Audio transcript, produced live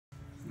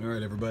All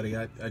right, everybody,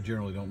 I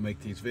generally don't make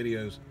these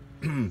videos,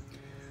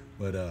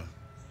 but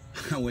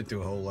I went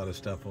through a whole lot of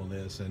stuff on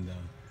this and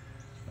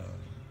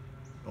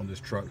on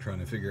this truck, trying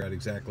to figure out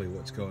exactly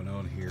what's going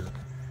on here.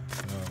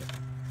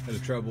 Had a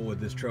trouble with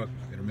this truck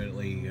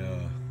intermittently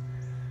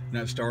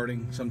not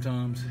starting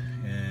sometimes,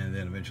 and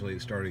then eventually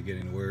it started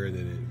getting aware that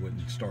it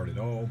wouldn't start at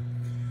all,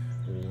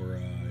 or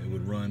it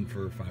would run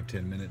for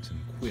 5-10 minutes and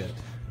quit,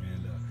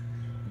 and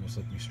almost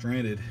left me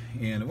stranded.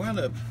 And I wound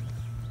up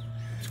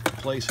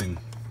replacing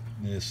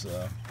this if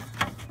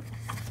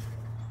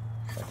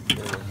I can get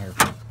it in here,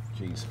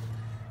 geez,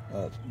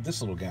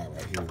 this little guy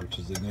right here, which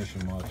is the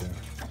ignition module.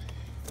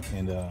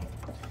 And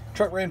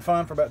truck ran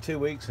fine for about 2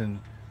 weeks and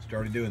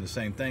started doing the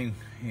same thing,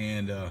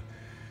 and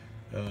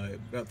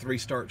about 3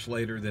 starts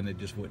later, then it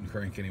just wouldn't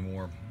crank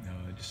anymore.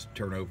 Just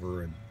turn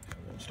over and it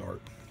won't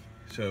start.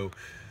 So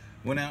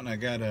went out and I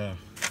got a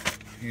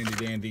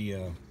handy dandy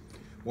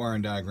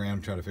wiring diagram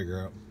to try to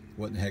figure out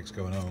what in the heck's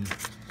going on,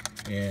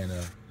 and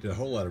did a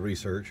whole lot of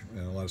research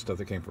and a lot of stuff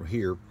that came from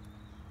here.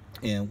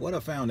 And what I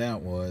found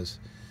out was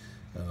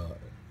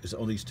is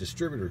on these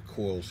distributor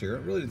coils here. I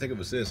really didn't think it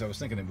was this. I was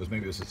thinking it was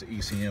maybe this is the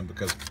ECM,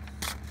 because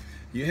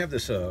you have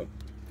this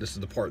this is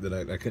the part that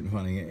I couldn't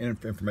find any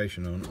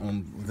information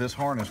on this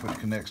harness, which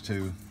connects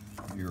to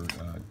your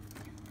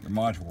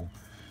module.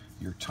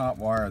 Your top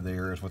wire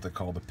there is what they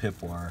call the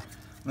PIP wire,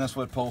 and that's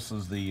what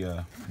pulses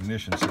the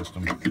ignition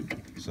system.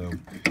 So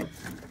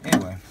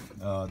anyway,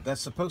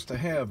 that's supposed to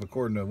have,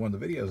 according to one of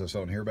the videos I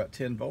saw in here, about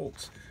 10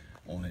 volts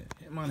on it.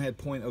 Mine had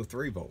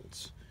 0.03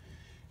 volts,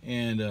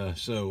 and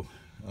so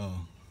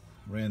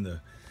ran the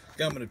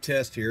gamut of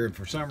test here, and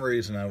for some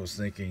reason I was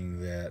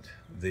thinking that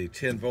the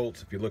 10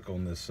 volts, if you look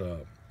on this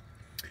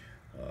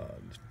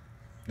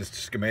this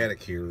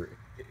schematic here,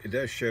 it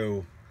does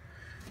show,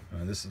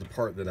 this is the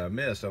part that I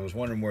missed. I was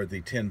wondering where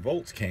the 10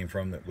 volts came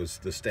from. That was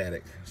the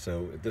static.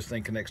 So this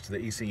thing connects to the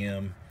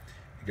ECM,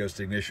 it goes to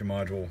the ignition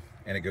module,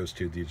 and it goes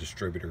to the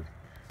distributor,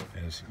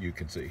 as you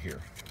can see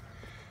here.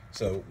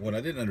 So what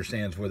I didn't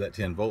understand is where that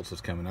 10 volts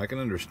was coming. I can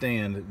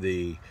understand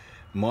the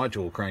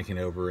module cranking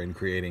over and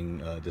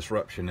creating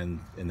disruption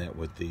in that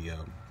with the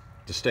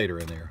stator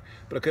in there,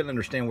 but I couldn't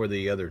understand where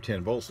the other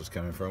 10 volts was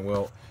coming from.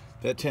 Well,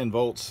 that 10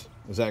 volts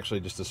is actually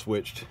just a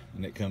switch,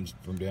 and it comes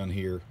from down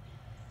here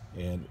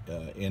and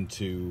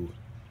into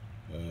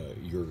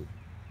your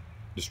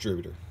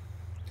distributor,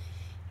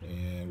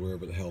 and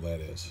wherever the hell that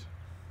is,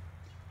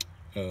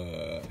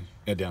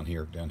 and down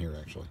here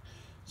actually.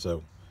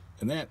 So,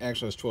 and that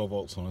actually has 12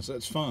 volts on it, so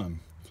that's fine.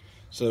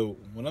 So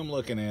what I'm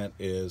looking at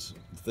is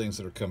the things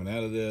that are coming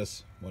out of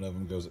this. One of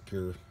them goes up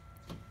here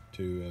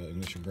to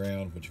ignition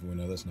ground, which we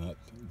know that's not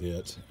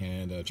it,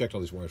 and checked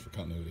all these wires for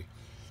continuity.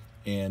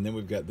 And then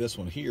we've got this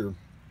one here,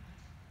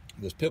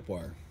 this PIP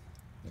wire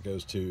that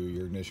goes to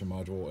your ignition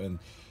module, and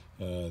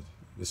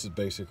this is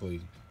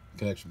basically a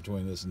connection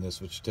between this and this,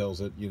 which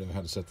tells it, you know,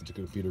 how to set the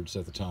computer to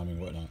set the timing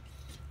and whatnot.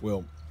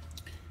 Well,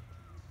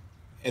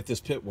 at this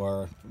PIP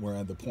wire, where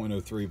at the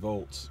 0.03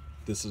 volts,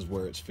 this is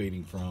where it's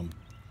feeding from,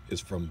 is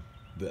from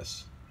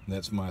this. And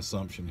that's my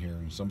assumption here,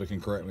 and somebody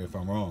can correct me if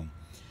I'm wrong.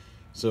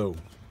 So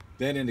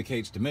that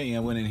indicates to me, I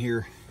went in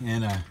here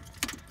and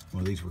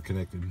well, these were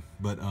connected,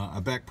 but I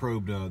back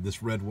probed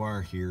this red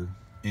wire here,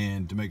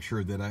 and to make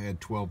sure that I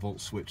had 12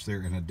 volt switch there,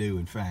 and I do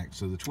in fact.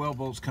 So the 12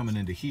 volts coming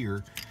into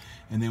here,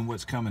 and then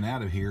what's coming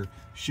out of here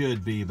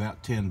should be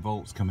about 10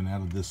 volts coming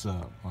out of this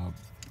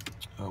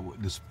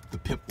the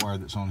PIP wire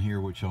that's on here,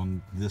 which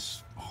on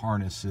this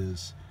harness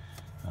is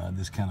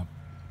this kind of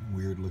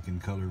weird looking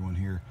colored one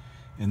here,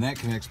 and that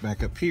connects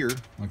back up here,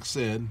 like I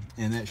said,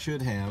 and that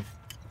should have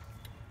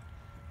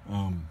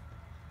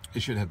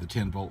it should have the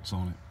 10 volts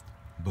on it,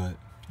 but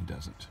it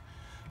doesn't.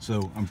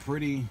 So I'm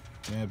pretty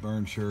bad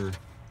burn sure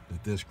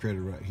that this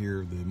critter right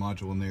here, the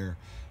module in there,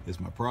 is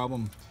my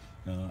problem.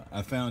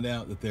 I found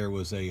out that there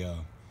was a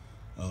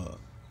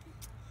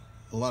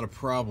lot of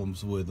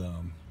problems with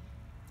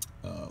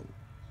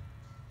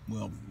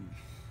well,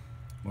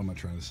 what am I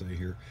trying to say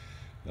here?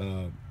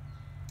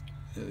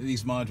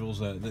 These modules,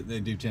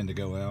 they do tend to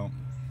go out.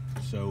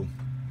 So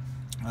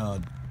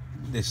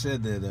they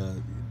said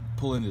that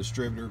pulling the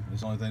distributor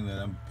is the only thing that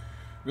I'm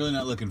really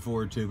not looking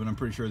forward to, but I'm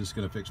pretty sure this is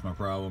going to fix my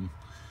problem.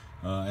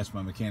 Asked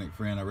my mechanic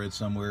friend. I read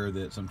somewhere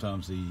that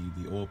sometimes the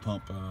oil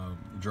pump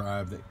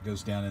drive that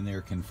goes down in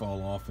there can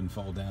fall off and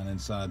fall down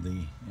inside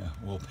the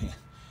oil pan.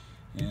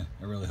 Yeah,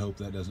 I really hope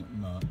that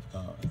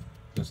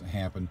doesn't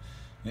happen.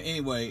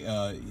 Anyway,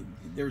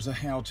 there's a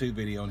how-to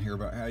video on here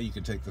about how you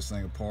can take this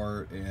thing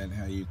apart and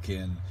how you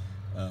can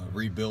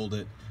rebuild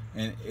it,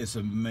 and it's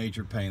a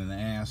major pain in the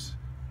ass,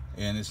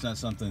 and it's not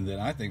something that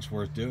I think is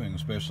worth doing,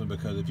 especially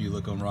because if you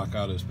look on Rock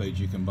Auto's page,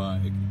 you can buy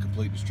a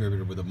complete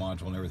distributor with a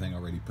module and everything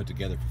already put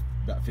together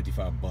for about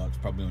 55 bucks,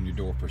 probably on your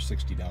door for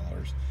 $60.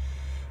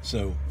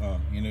 So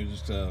you know,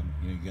 just you know,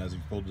 you guys, if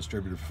you pulled the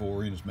distributor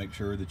before, you just make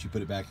sure that you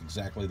put it back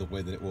exactly the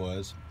way that it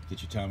was,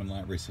 get your timing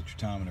light, reset your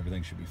time, and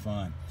everything should be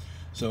fine.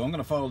 So I'm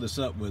going to follow this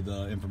up with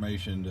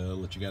information to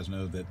let you guys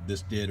know that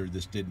this did or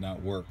this did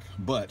not work.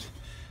 But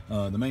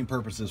the main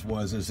purpose of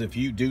this is if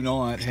you do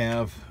not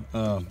have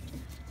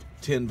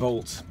 10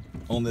 volts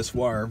on this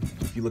wire.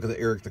 If you look at the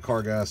Eric the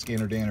Car Guy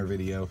Scanner Danner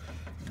video,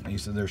 he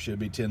said there should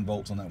be 10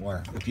 volts on that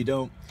wire. If you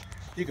don't,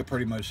 you could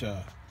pretty much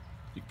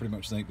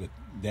think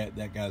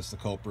that guy's the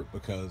culprit,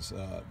 because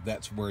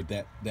that's where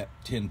that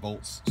 10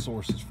 volts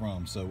source is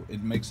from. So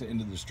it makes it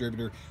into the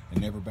distributor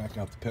and never back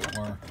out the PIP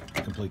wire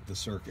to complete the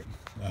circuit.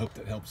 I hope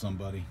that helps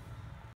somebody.